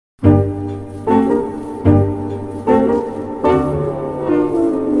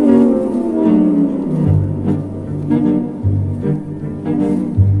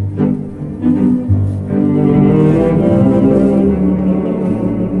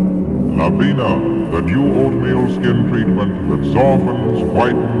LAVENA, the new oatmeal skin treatment that softens,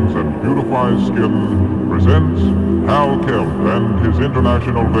 whitens, and beautifies skin, presents Kemp and his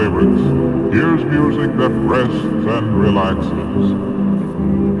international favorites. Here's music that rests and relaxes.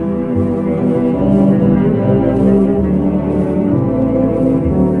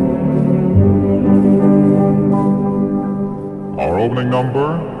 Our opening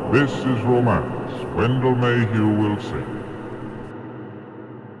number, This Is Romance. Wendell Mayhew will sing.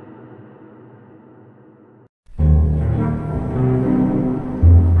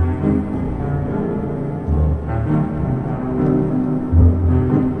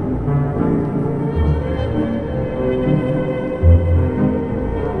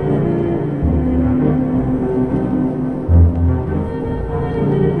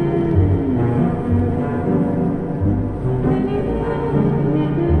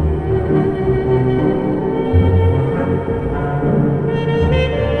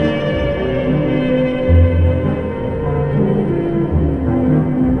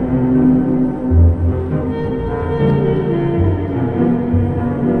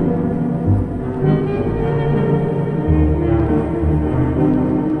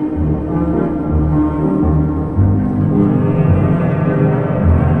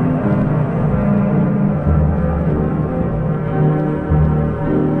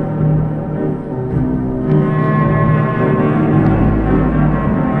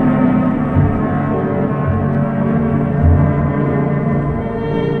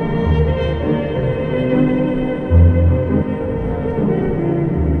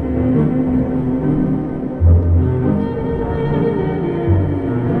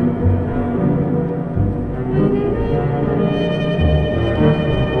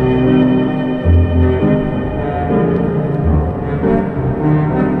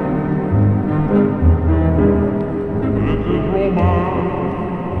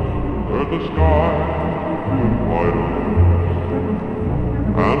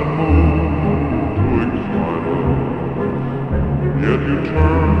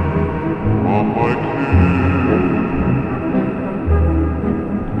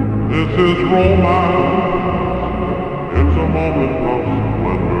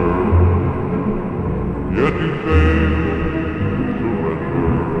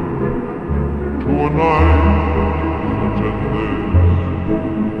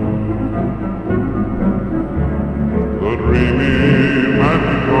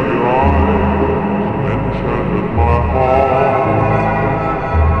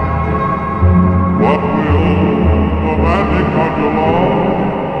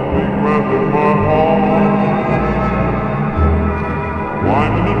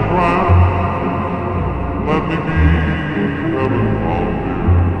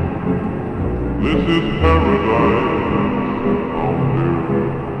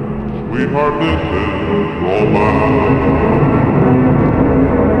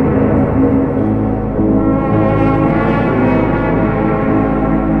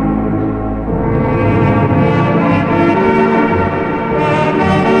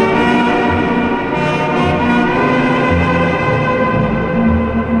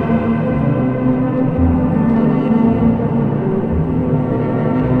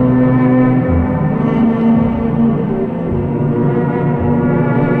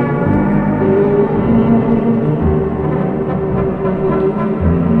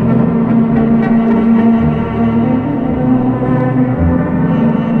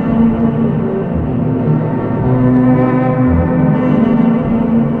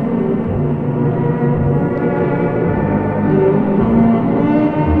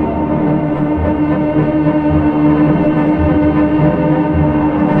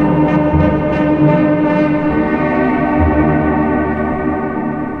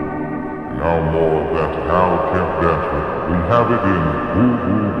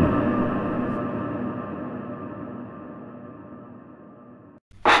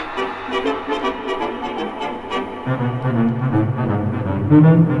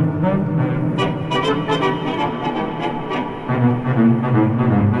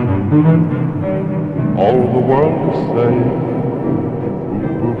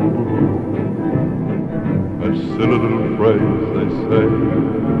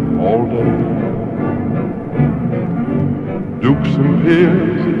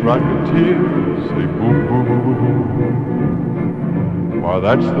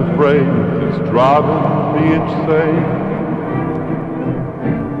 That's the phrase that's driving me insane.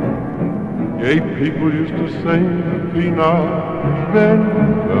 Gay people used to sing penile men.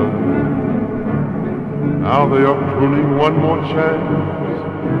 Now they are crooning one more chance,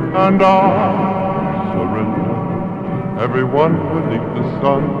 and I surrender. Everyone beneath the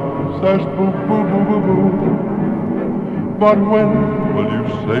sun says boo boo boo boo boo. But when will you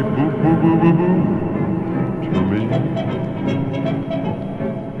say boo boo boo boo boo to me?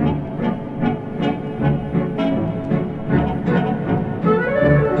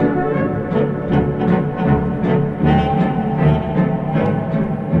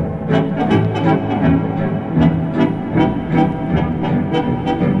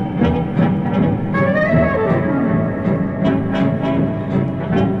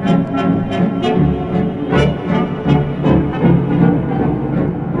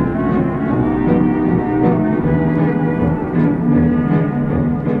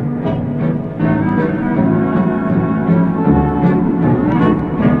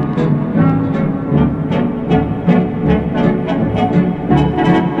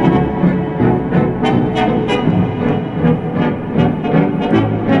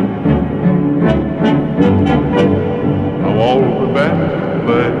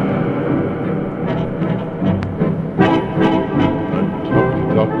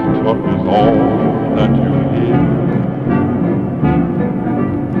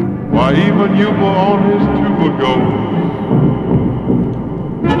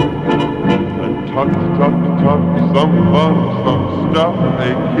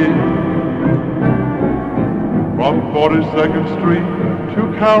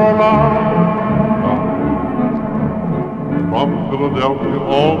 From Philadelphia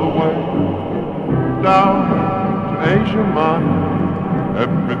all the way down to Asia Minor,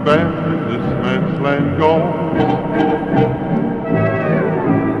 every band in this man's land goes.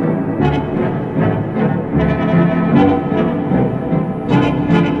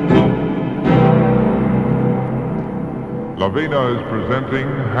 LAVENA is presenting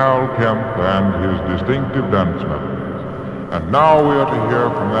Hal Kemp and his distinctive dance methods. And now we are to hear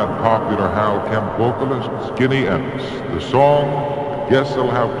from that popular Hal Kemp vocalist, Skinny Ennis, the song, Guess I'll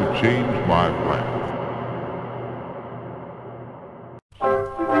Have to Change My Plan.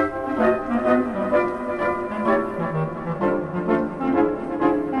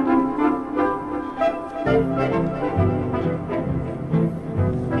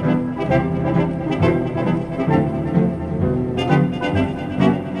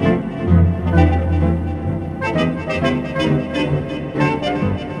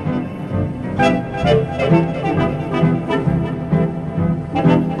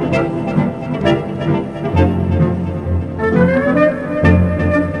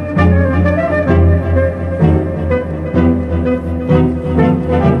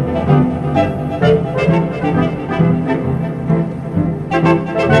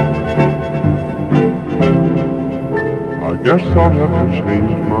 Guess I'll have to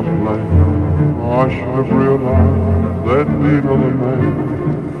change my plan. I should have realized that the other man.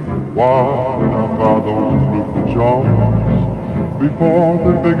 Why did I buy those blue pajamas before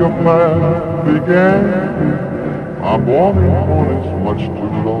the bigger plan began? My boiling point is much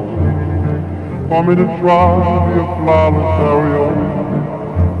too low for me to try to be a flawless stereo.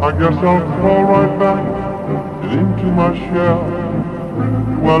 I guess I'll crawl right back into my shell,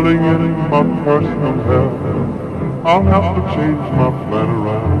 dwelling in my personal hell. I'll have to change my plan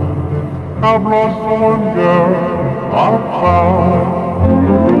around. I've lost one girl I've found.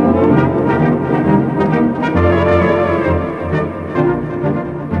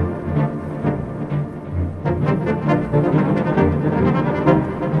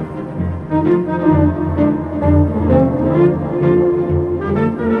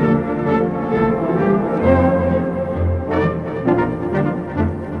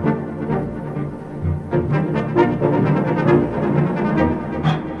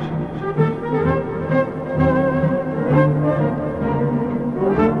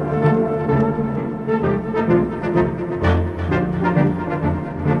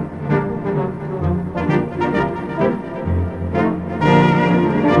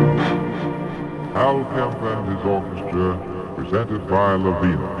 Hal Kemp and his orchestra, presented by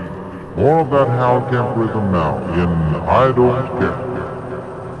LAVENA. More of that Hal Kemp rhythm now in I Don't Care.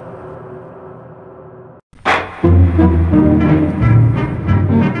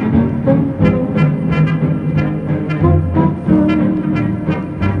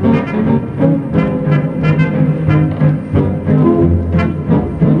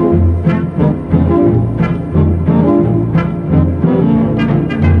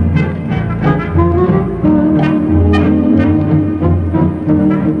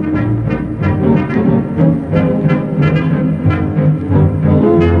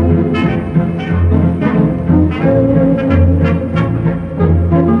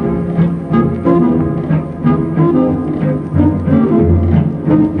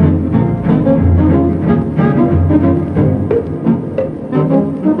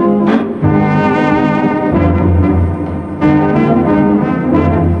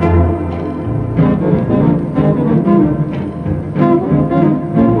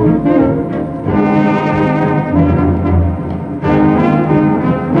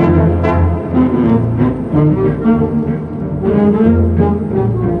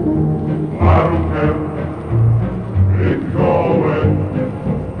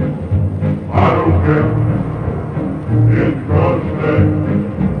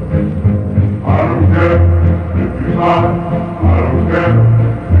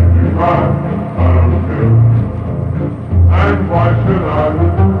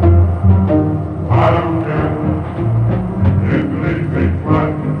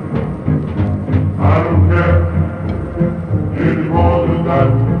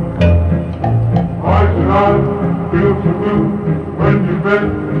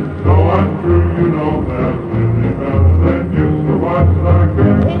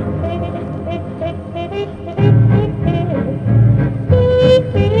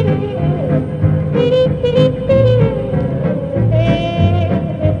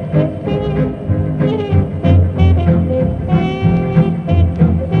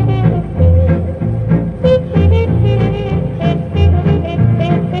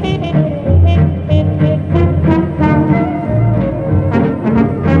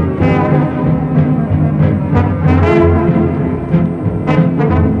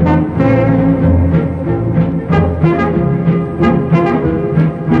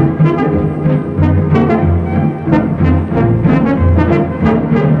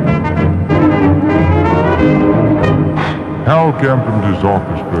 Kemp and his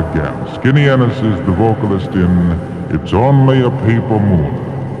orchestra again. Skinny Ennis is the vocalist in It's Only a Paper Moon.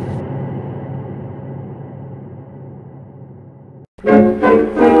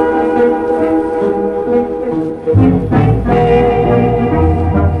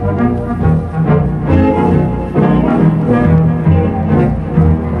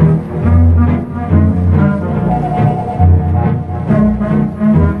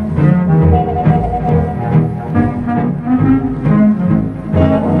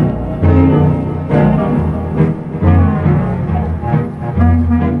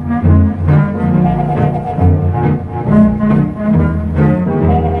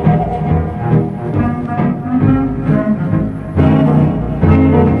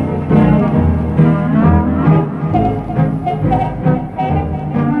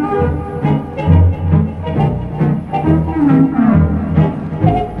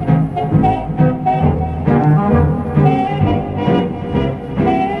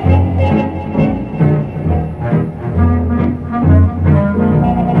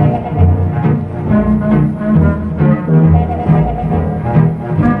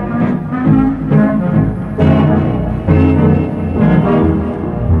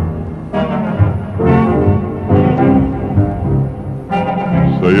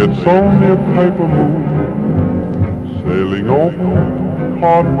 It's only a paper moon sailing over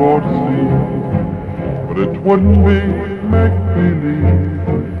cardboard sea, but it wouldn't be make-believe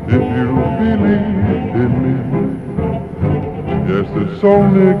if you believed in me. Yes, it's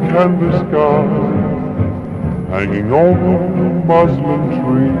only a canvas sky hanging over a muslin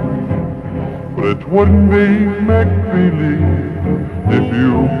tree, but it wouldn't be make-believe if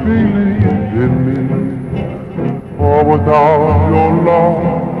you believed in me. For without your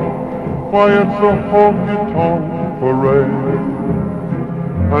love, why, it's a honky-tonk parade.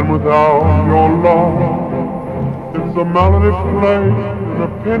 And without your love, it's a melody played in a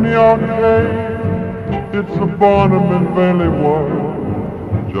penny arcade. It's a Barnum and Bailey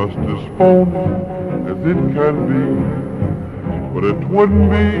world, just as phony as it can be. But it wouldn't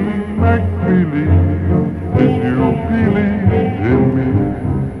be make-believe if you believed in me.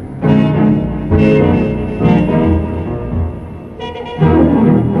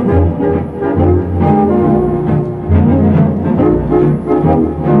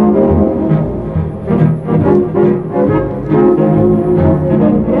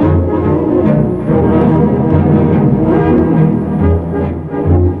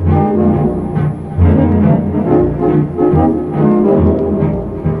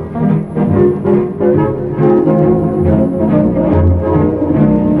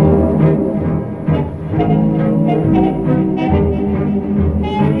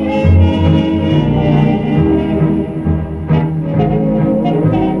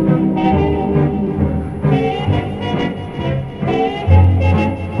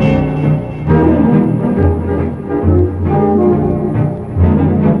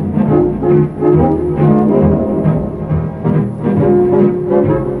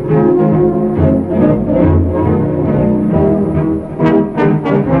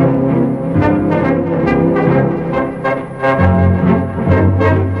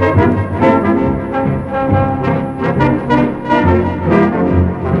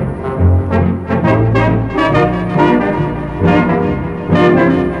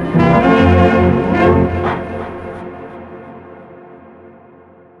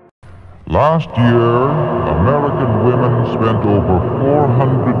 Last year, American women spent over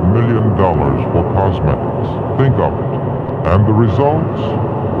 $400 million for cosmetics. Think of it. And the results?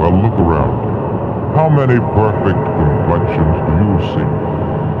 Well, look around you. How many perfect complexions do you see?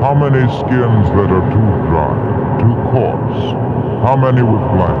 How many skins that are too dry, too coarse? How many with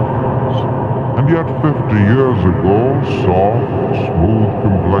blackheads? And yet 50 years ago, soft, smooth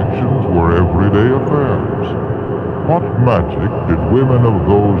complexions were everyday affairs. What magic did women of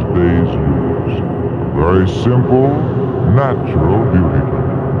those days use? Very simple, natural beauty.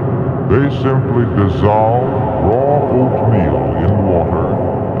 They simply dissolved raw oatmeal in water.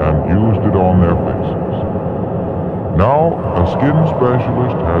 skin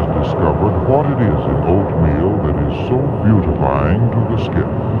specialist has discovered what it is in oatmeal that is so beautifying to the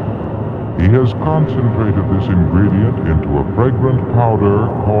skin. He has concentrated this ingredient into a fragrant powder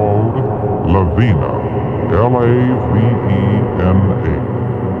called LAVENA, L-A-V-E-N-A.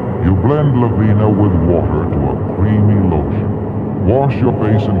 You blend LAVENA with water to a creamy lotion. Wash your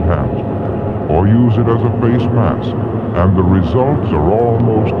face and hands with it, or use it as a face mask, and the results are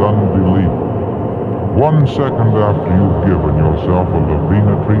almost unbelievable. 1 second after you've given yourself a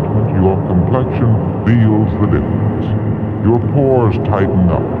LAVENA treatment, your complexion feels the difference. Your pores tighten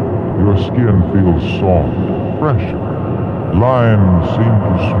up. Your skin feels soft, fresher. Lines seem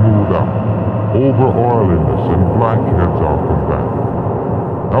to smooth out. Over-oiliness and blackheads are combated.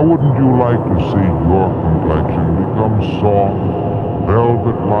 Now wouldn't you like to see your complexion become soft,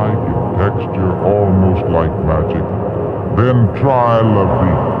 velvet-like in texture, almost like magic? Then try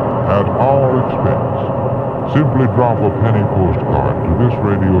LAVENA at our expense. Simply drop a penny postcard to this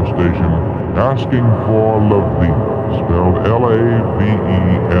radio station asking for LAVENA, spelled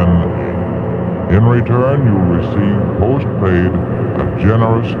L-A-V-E-N-A. In return, you'll receive, post-paid, a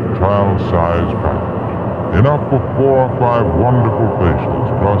generous trial-size package. Enough for 4 or 5 wonderful facials,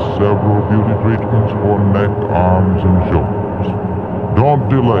 plus several beauty treatments for neck, arms, and shoulders. Don't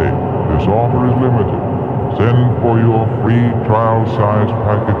delay. This offer is limited. Send for your free trial-size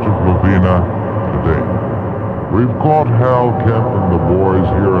package of LAVENA today. We've caught Hal Kemp and the boys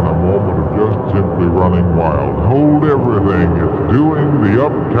here in a moment of just simply running wild. Hold everything. It's doing the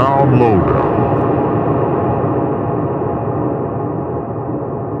Uptown Lodown.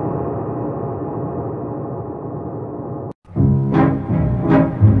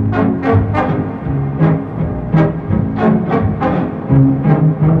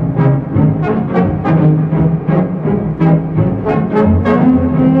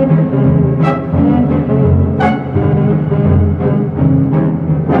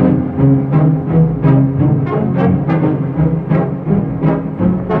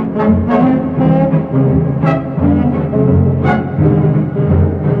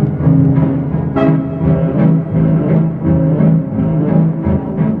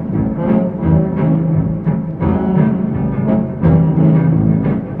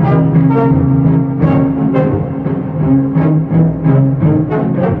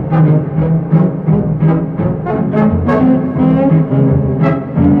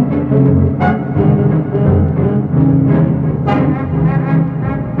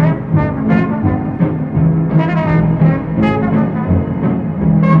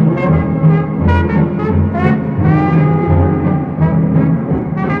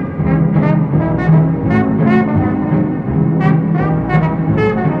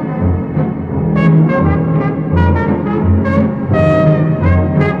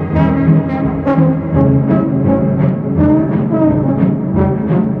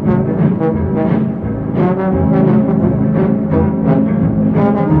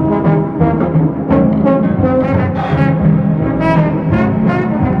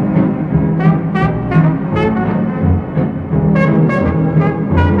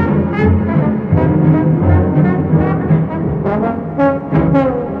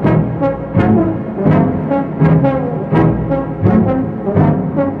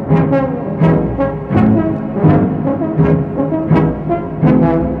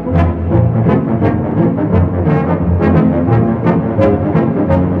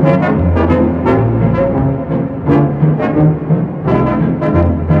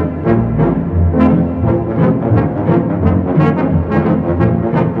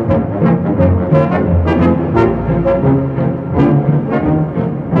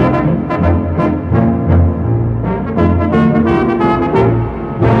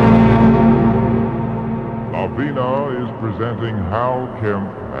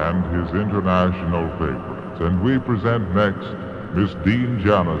 International favorites, and we present next Miss Dean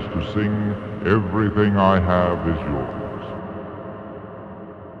Janis to sing Everything I Have Is Yours.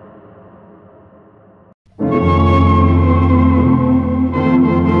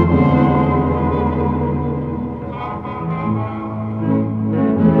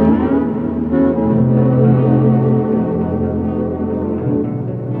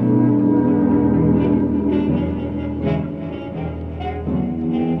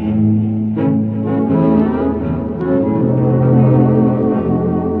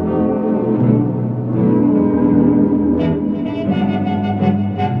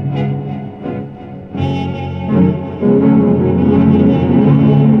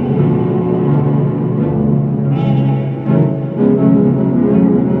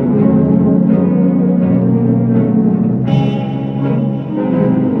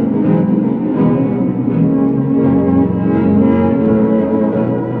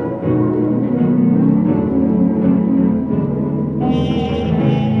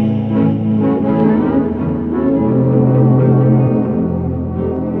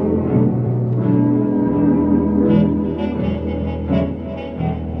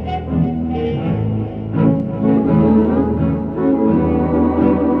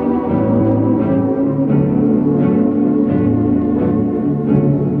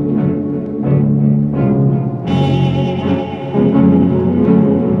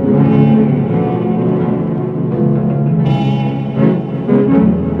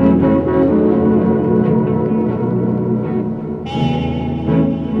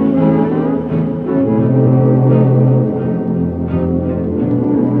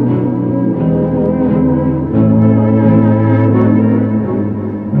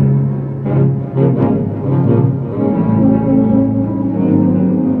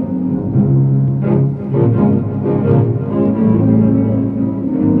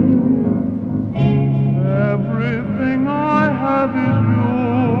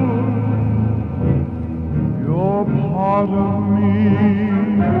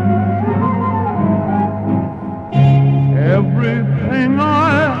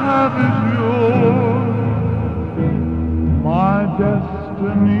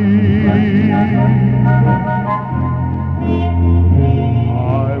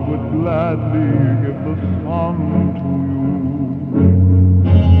 gladly give the sun to you.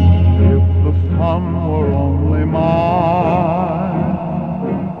 If the sun were only mine,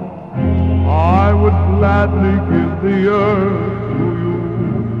 I would gladly give the earth to you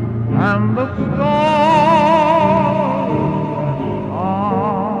and the stars that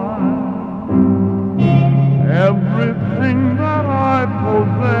shine. Everything that I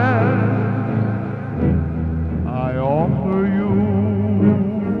possess, I offer you.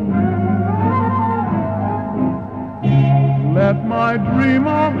 Let my dream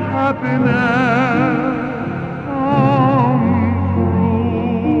of happiness come true.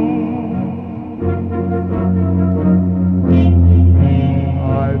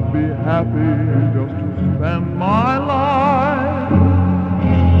 I'd be happy just to spend my life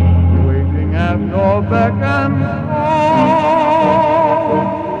waiting at your beck and call.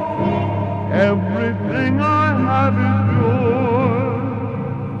 Everything I have is yours,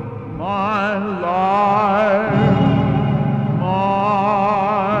 my life.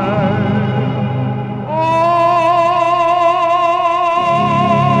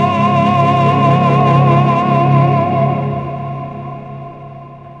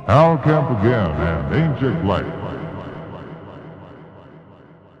 Al Kemp again and Ain't You Glad?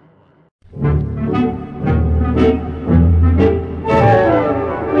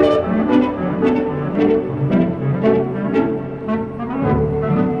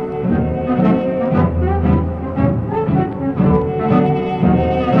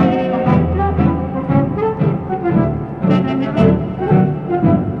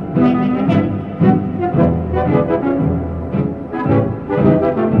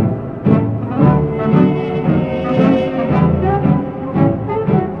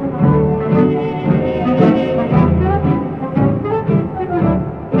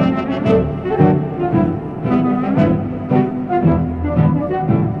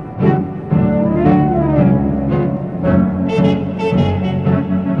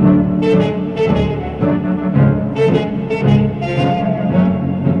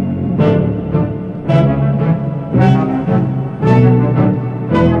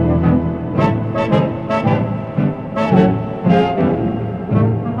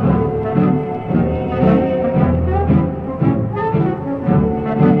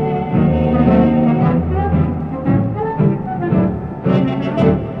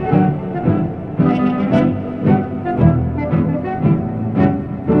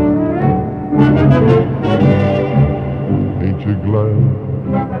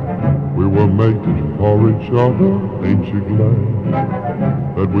 Ain't you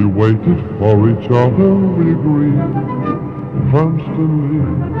glad that we waited for each other? We agreed constantly.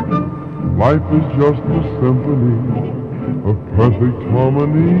 Life is just a symphony of perfect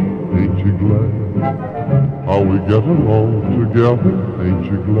harmony. Ain't you glad how we get along together? Ain't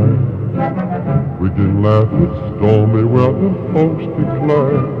you glad we can laugh at stormy weather? Folks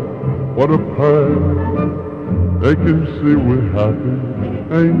declare what a pair. They can see we're happy.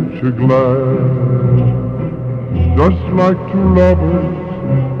 Ain't you glad? Just like two lovers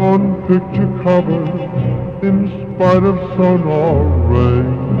on picture covers, in spite of sun or rain,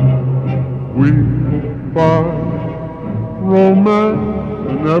 we find romance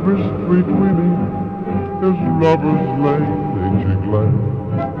in every street we meet is Lover's Lane. Ain't you glad?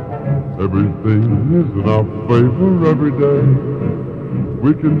 Everything is in our favor every day.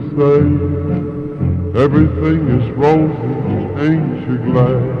 We can say everything is rosy. Ain't you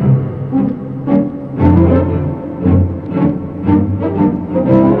glad?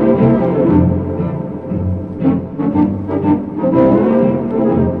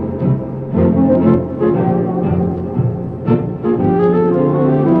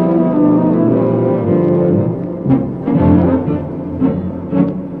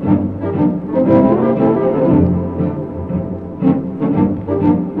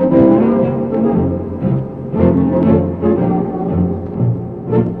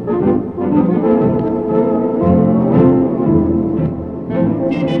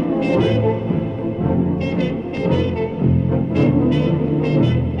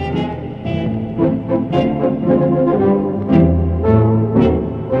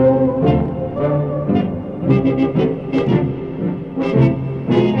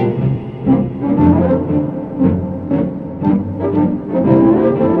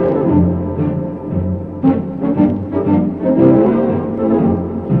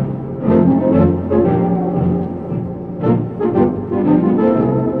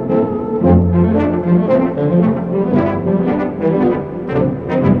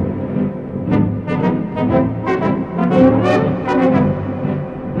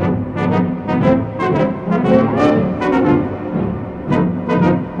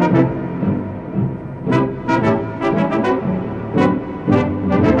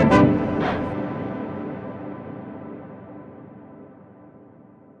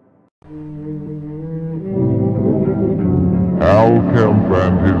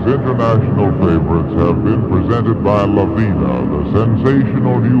 his international favorites have been presented by LAVENA, the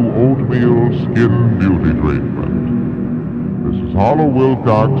sensational new oatmeal skin beauty treatment. This is Harlow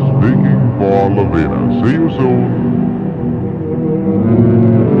Wilcox speaking for LAVENA. See you soon.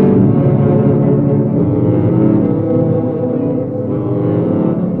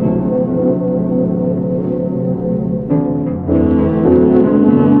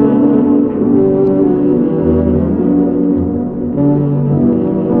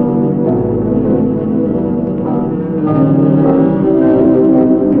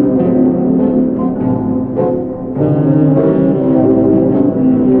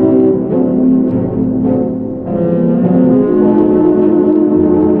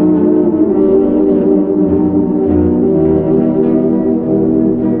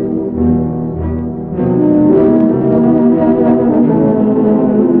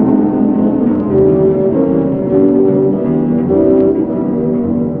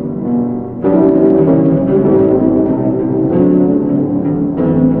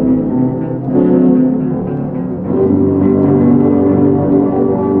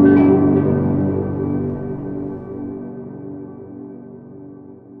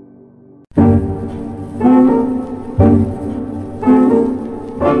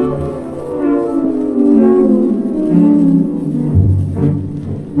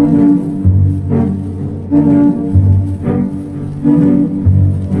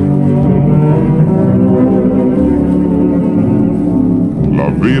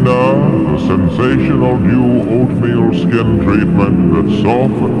 LAVENA, the sensational new oatmeal skin treatment that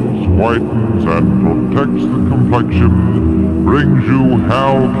softens, whitens, and protects the complexion, brings you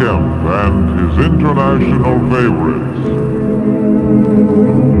Hal Kemp and his international favorites.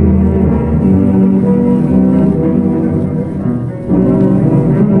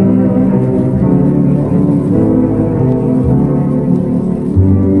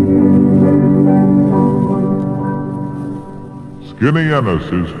 Skinny Ennis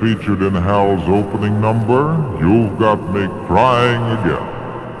is featured in Hal's opening number, You've Got Me Crying Again.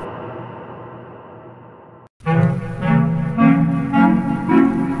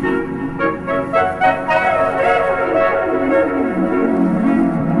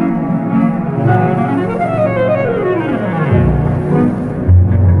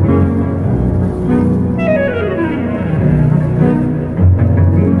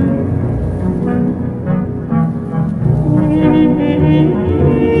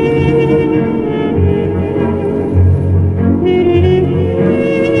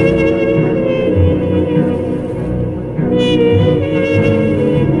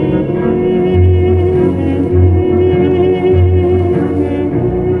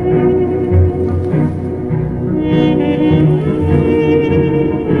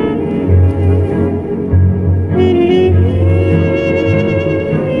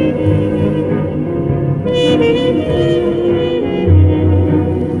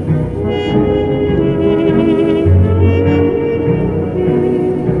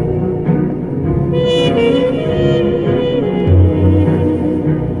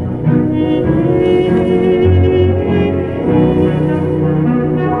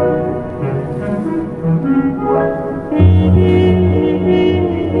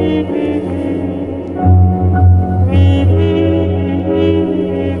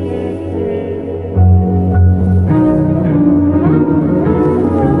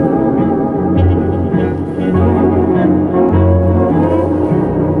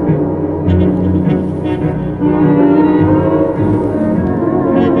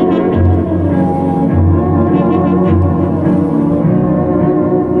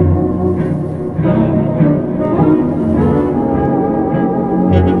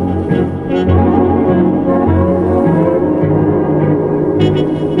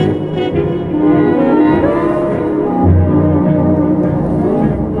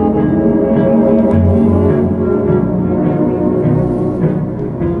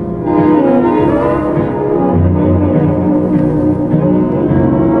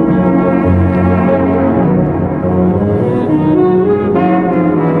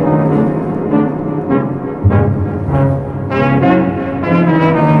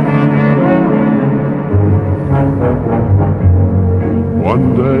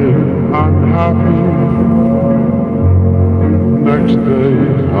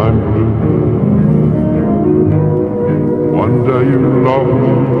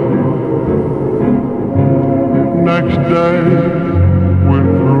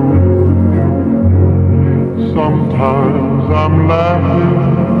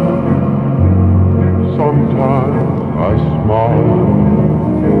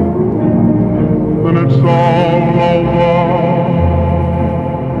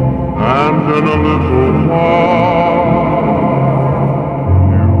 in a little while.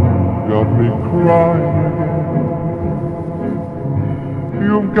 You've got me crying again.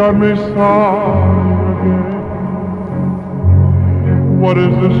 You've got me sighing again. What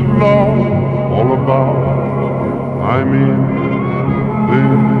is this love all about? I'm in,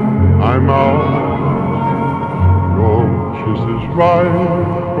 then I'm out. Your kisses right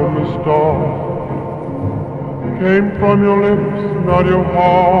from the start came from your lips, not your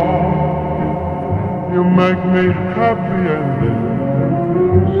heart. You make me happy and then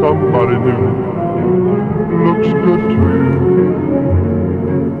somebody new looks good to you.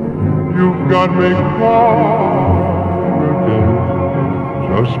 You've got me crying again,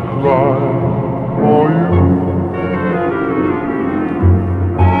 just crying for you.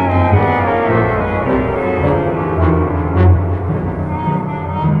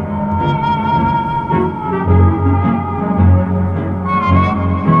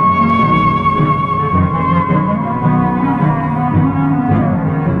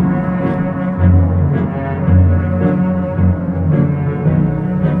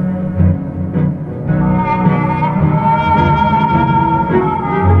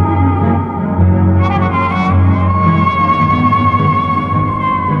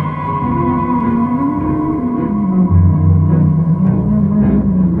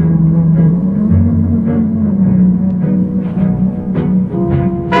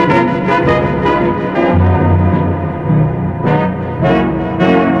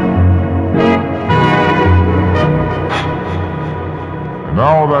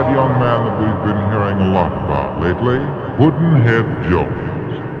 Now that young man that we've been hearing a lot about lately, Puddin Jones.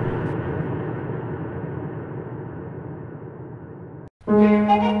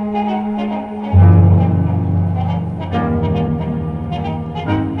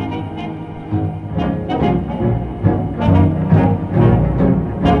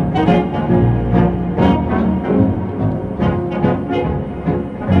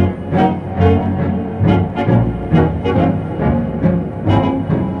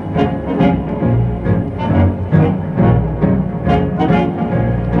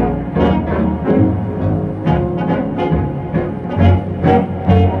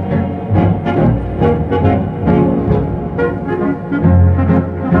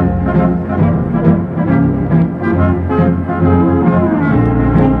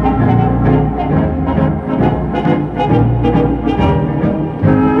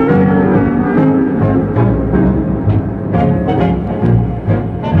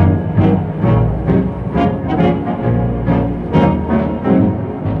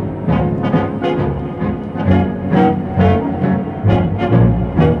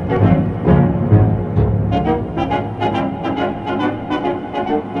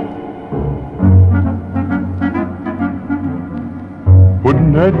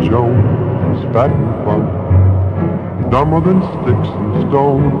 Jones, fat and fun, dumber than sticks and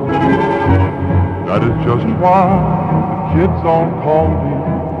stones. That is just why the kids all call me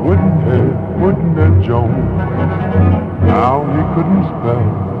Woodenhead Jones. Now he couldn't spell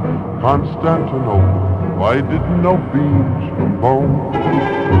Constantinople, why he didn't know beans from bone.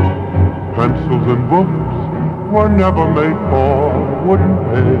 Pencils and books were never made for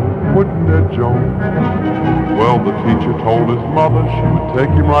Woodenhead Jones. Well, the teacher told his mother she would take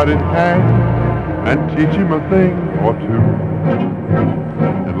him right in hand and teach him a thing or two.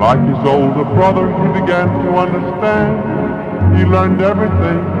 And like his older brother, he began to understand. He learned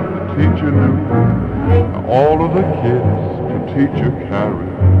everything the teacher knew. Now, all of the kids the teacher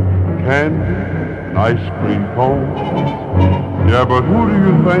carried candy and ice cream cones. Yeah, but who do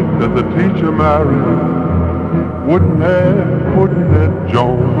you think that the teacher married? Woodenhead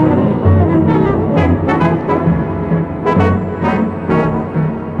Jones.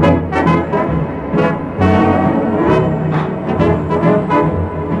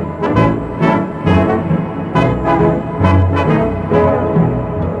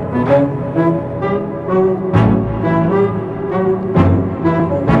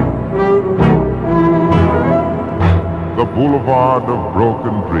 The Boulevard of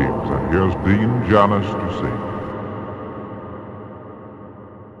Broken Dreams, and here's Dean Janis to sing.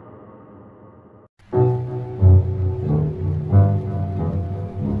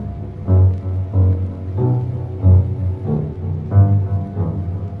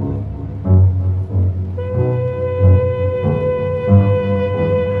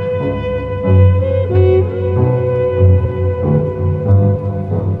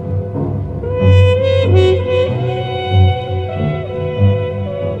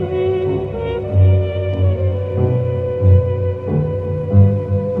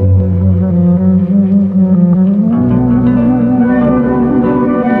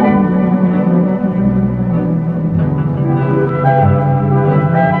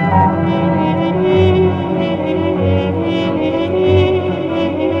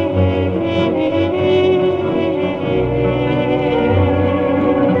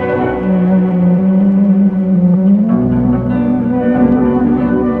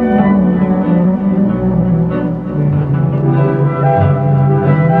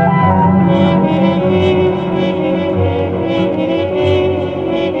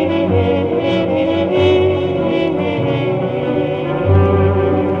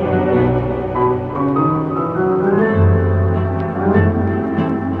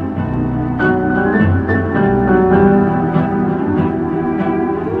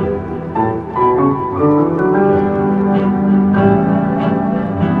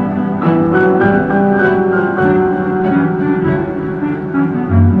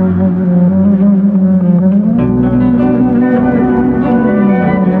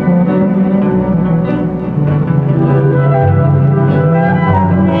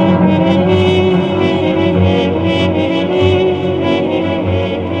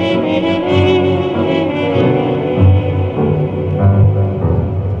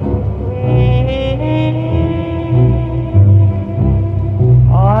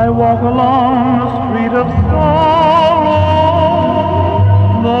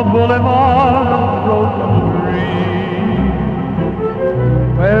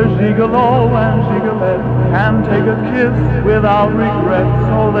 Gigolo and Gigolette can take a kiss without regret,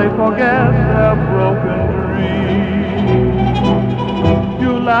 so they forget their broken dreams.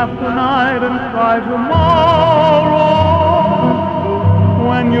 You laugh tonight and cry tomorrow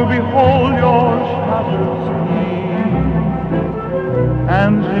when you behold your shattered scheme.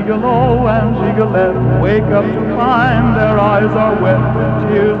 And Gigolo and Gigolette wake up to find their eyes are wet with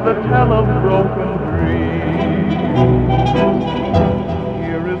tears that tell of broken dreams.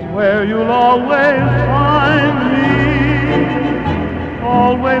 Here is where you'll always find me,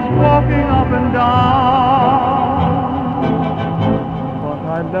 always walking up and down. But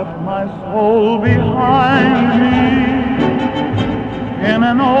I left my soul behind me in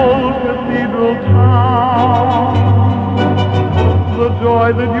an old cathedral town. The joy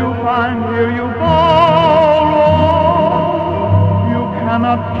that you find here you borrow, you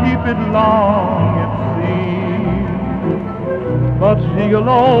cannot keep it long, it seems. But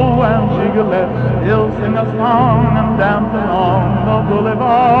Gigolo and Gigolette still sing a song and dance along the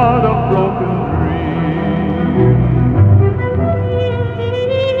boulevard of broken dreams.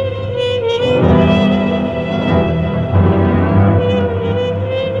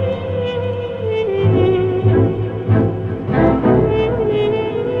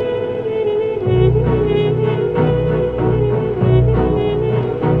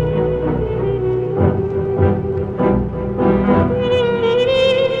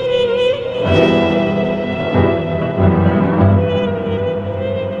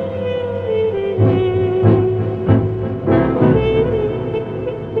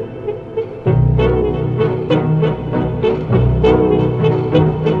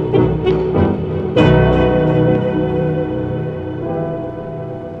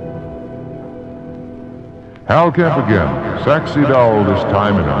 Hal Kemp again, sexy doll this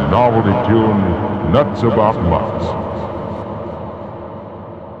time in a novelty tune, Nuts About Mutts.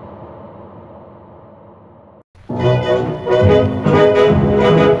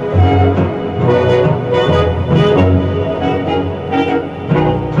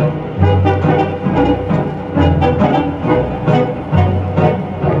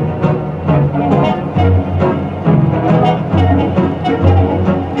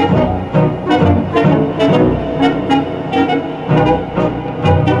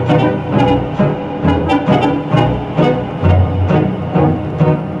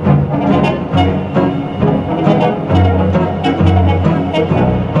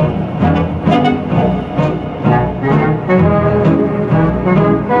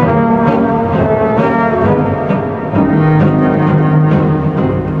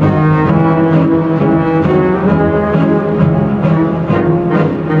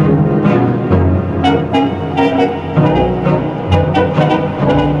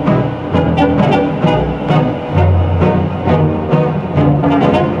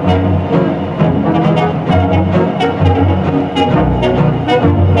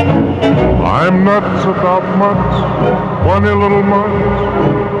 Nuts about mutts, funny little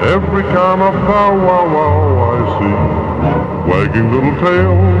mutts, every kind of bow wow wow I see, wagging little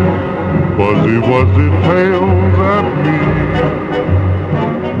tails, fuzzy wuzzy tails at me.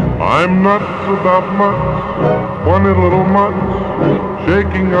 I'm nuts about mutts, funny little mutts,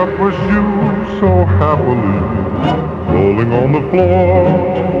 shaking up a shoe so happily, rolling on the floor,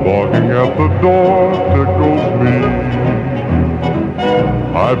 barking at the door, tickles me.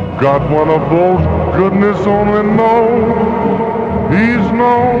 I've got one of those goodness only knows, he's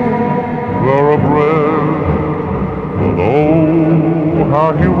no thoroughbred. But oh,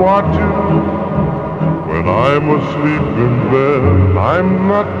 how he watches when I'm asleep in bed. I'm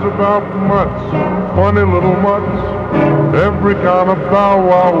nuts about mutts, funny little mutts, every kind of bow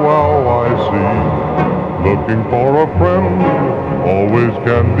wow wow I see. Looking for a friend, always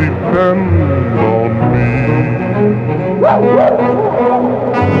can depend on me.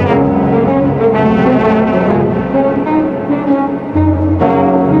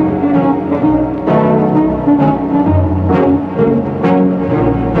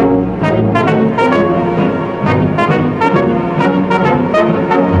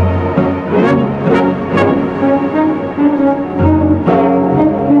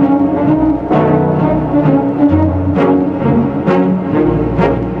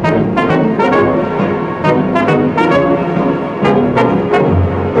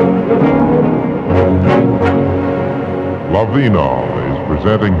 LAVENA is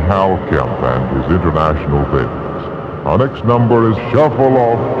presenting Hal Kemp and his international favorites. Our next number is Shuffle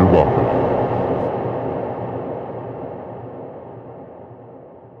Off to Buffalo.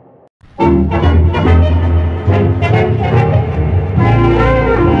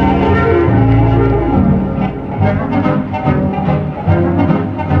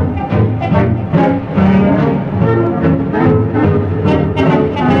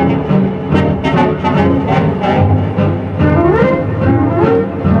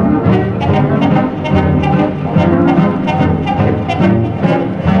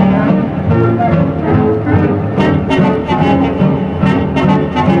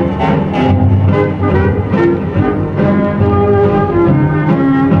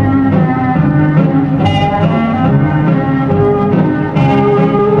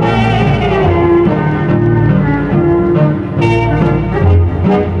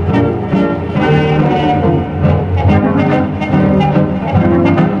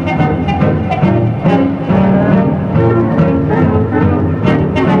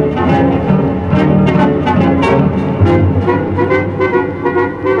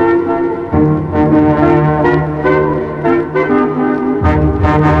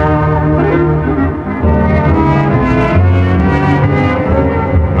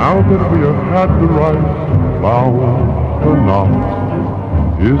 that we have had the rice, flowers, the knot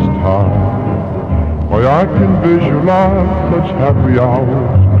is tied. Why, I can visualize such happy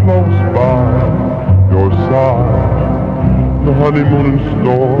hours close by your side. The honeymoon in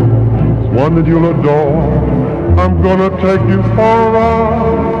store is one that you'll adore. I'm gonna take you for a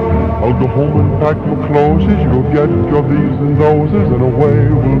ride. I'll go home and pack my clothes. You'll get your these and those, and away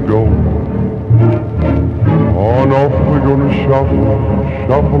we'll go. On off we're gonna shuffle,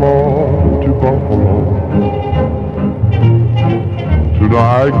 shuffle off to Buffalo. To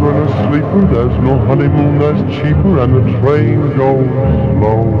Niagara in a sleeper, there's no honeymoon that's cheaper, and the train goes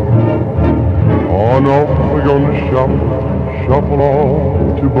slow. On off we're gonna shuffle, shuffle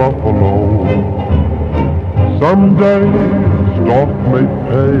off to Buffalo. Someday stock may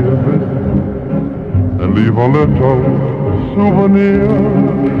pay a visit and leave a little souvenir,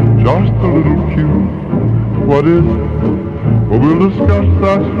 just a little cute. What is it? Well, we'll discuss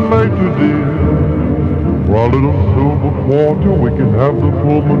that later, dear. For our little silver quarter, we can have the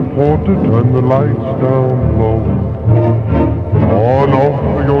Pullman porter turn the lights down low. On off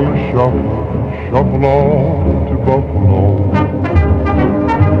we're gonna shuffle, shuffle off to Buffalo.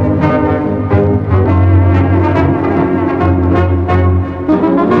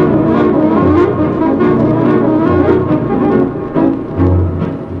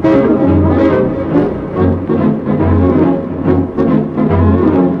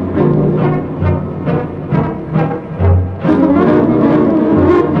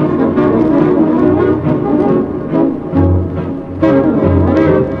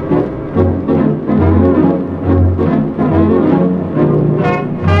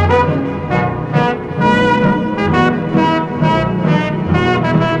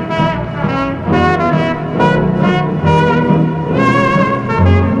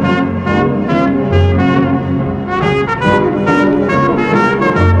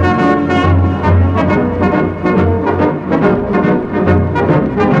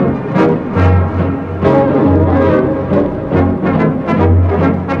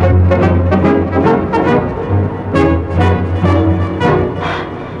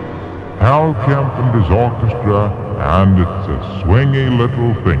 Kemp and his orchestra, and it's a swingy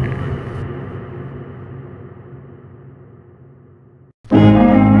little thingy.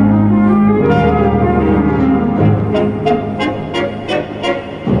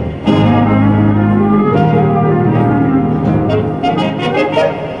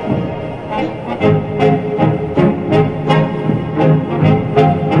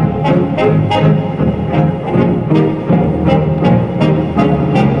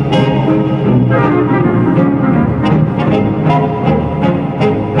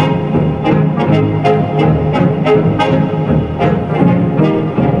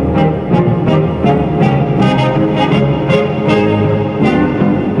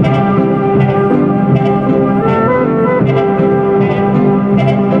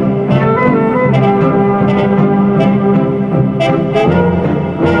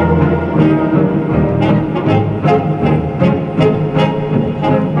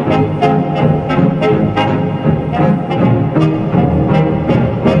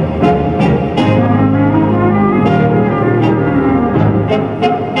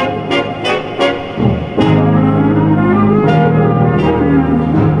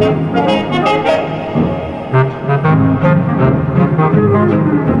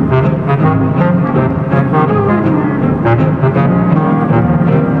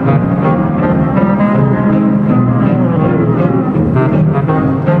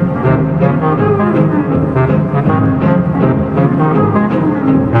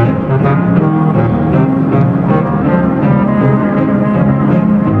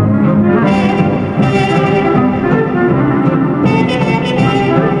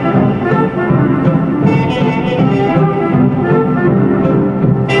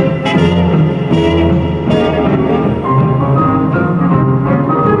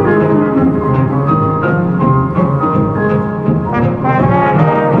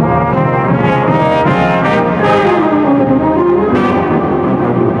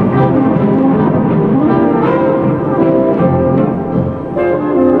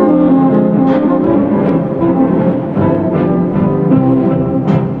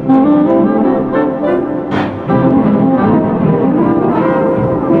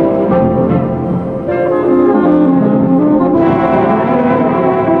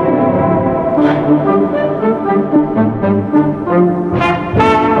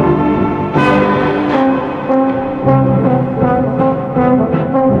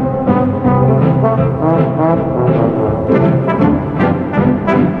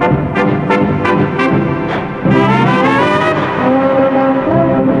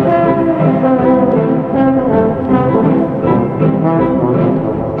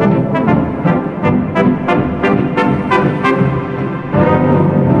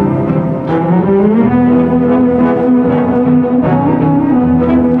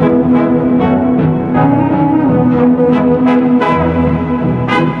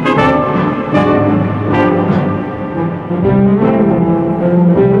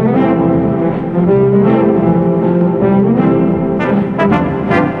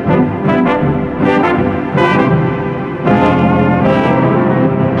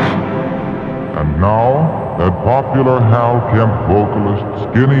 popular Hal Kemp vocalist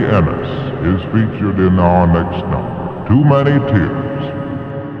Skinny Ennis is featured in our next number, Too Many Tears.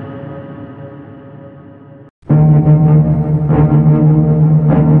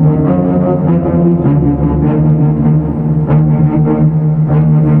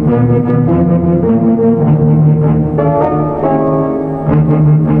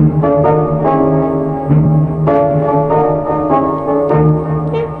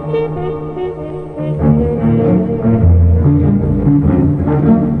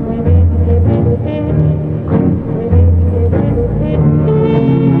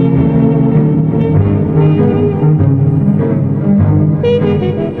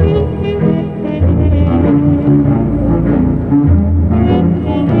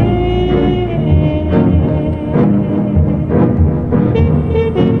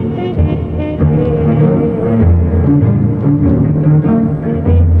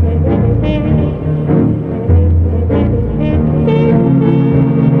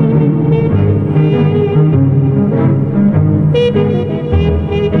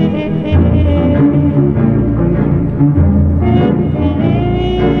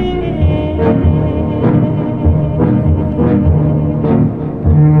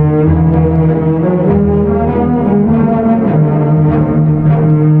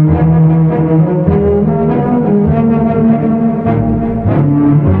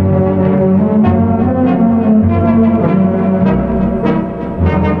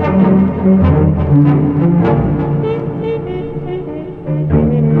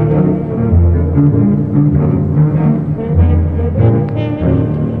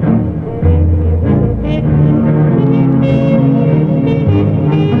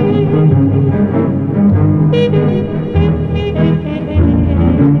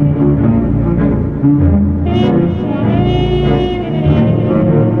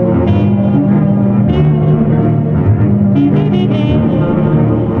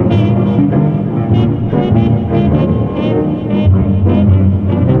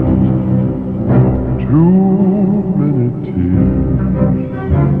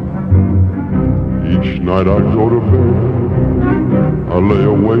 night I go to bed, I lay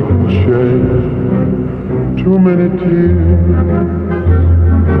awake and shed too many tears.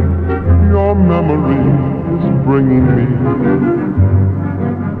 Your memory is bringing me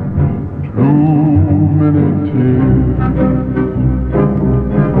too many tears,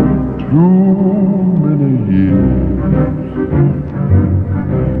 too many years.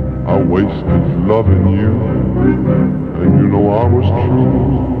 I wasted loving you, and you know I was true.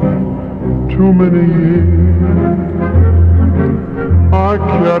 Too many years, I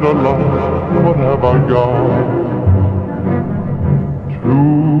cared a lot, what have I got?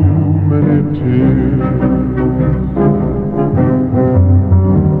 Too many tears.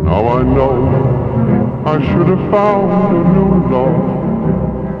 Now I know I should have found a new love,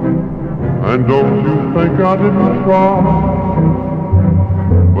 and don't you think I didn't try?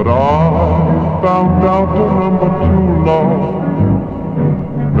 But I found out the number 2 love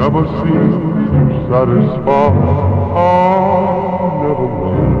never seems to satisfy. I never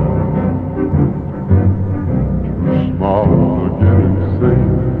learned to smile again and say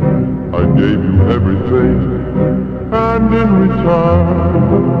I gave you everything, and in return,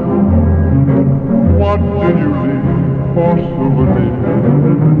 what did you leave for souvenirs?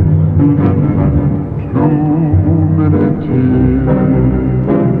 Too many tears.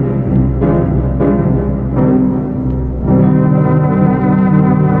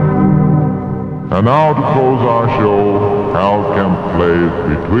 And now to close our show, Hal Kemp plays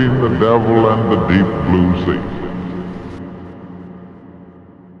Between the Devil and the Deep Blue Sea.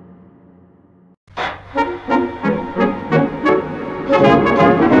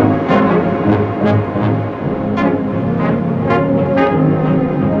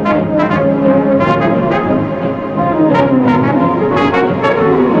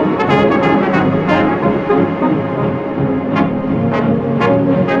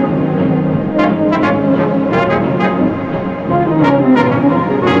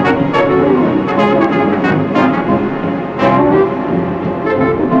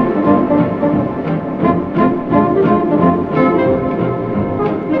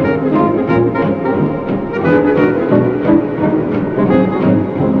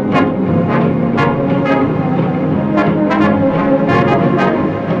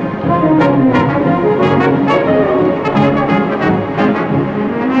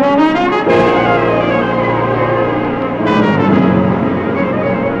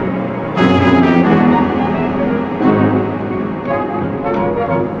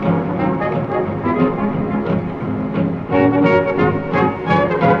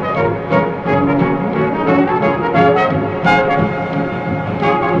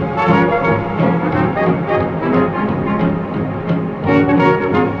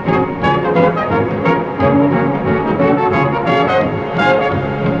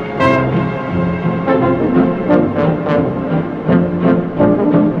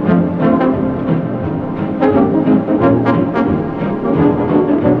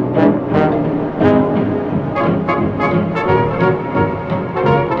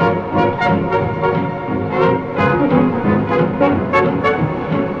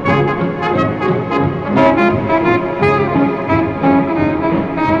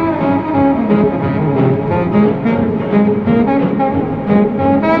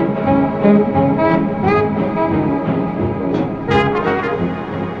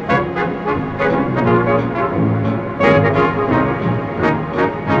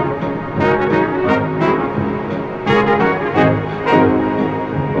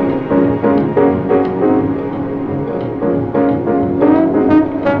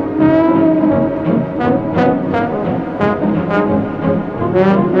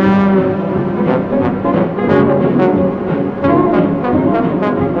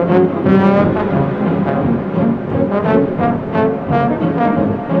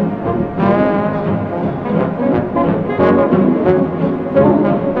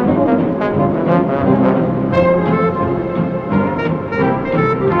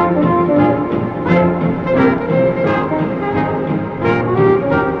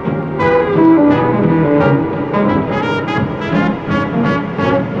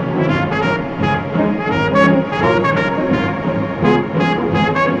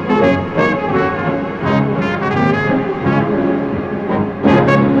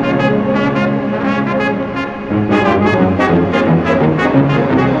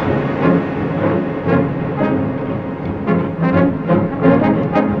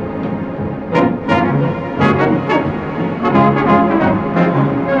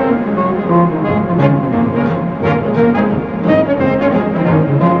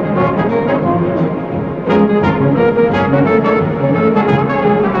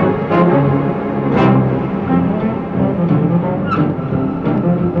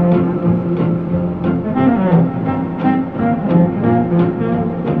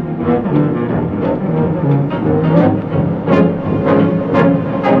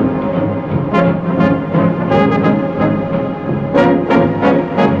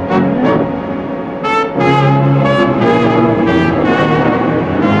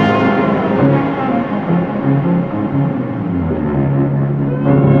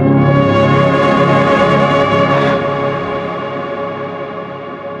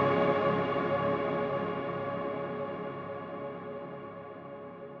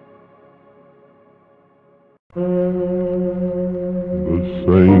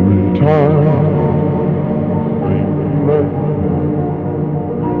 Same time, same place,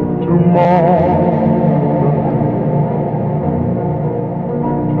 tomorrow,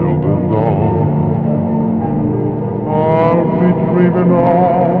 till the dawn, I'll be dreaming on.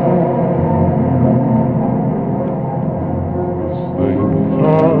 The same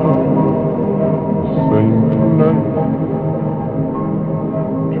time, same place,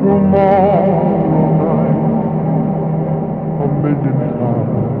 tomorrow night, a million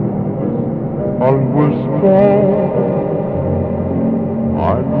times I'll whisper, I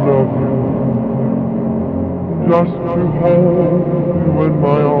love you, just to hold you in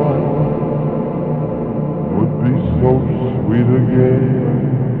my arms would be so sweet again.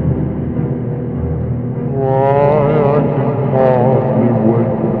 Why, I can hardly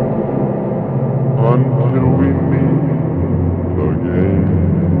wait until we meet again.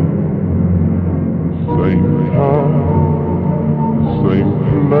 Same time, same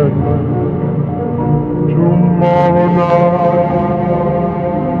place, tomorrow night.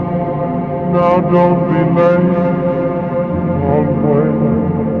 Now don't be late, I'll wait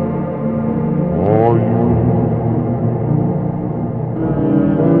for you.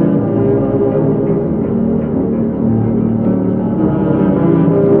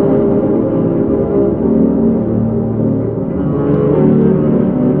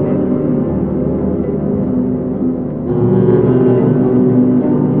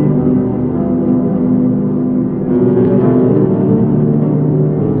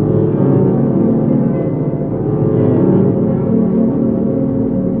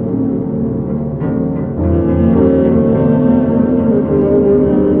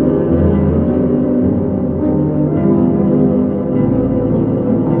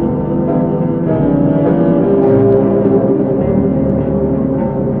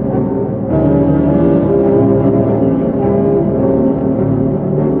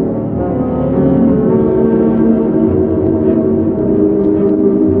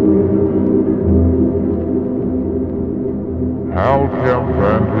 Kemp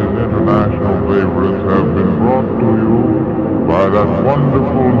and his international favorites have been brought to you by that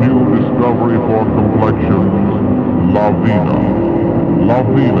wonderful new discovery for complexions, LAVENA.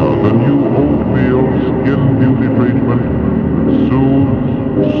 LAVENA, the new oatmeal skin beauty treatment,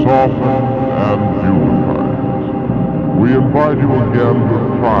 soothes, softens, and beautifies. We invite you again to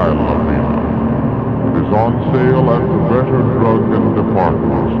try LAVENA. It is on sale at the better drug and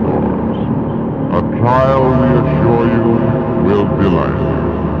department stores. A trial, we assure you, will delight you.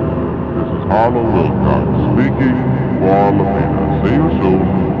 This is Harlow Wilcox speaking for LAVENA. See you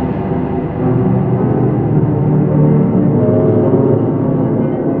soon.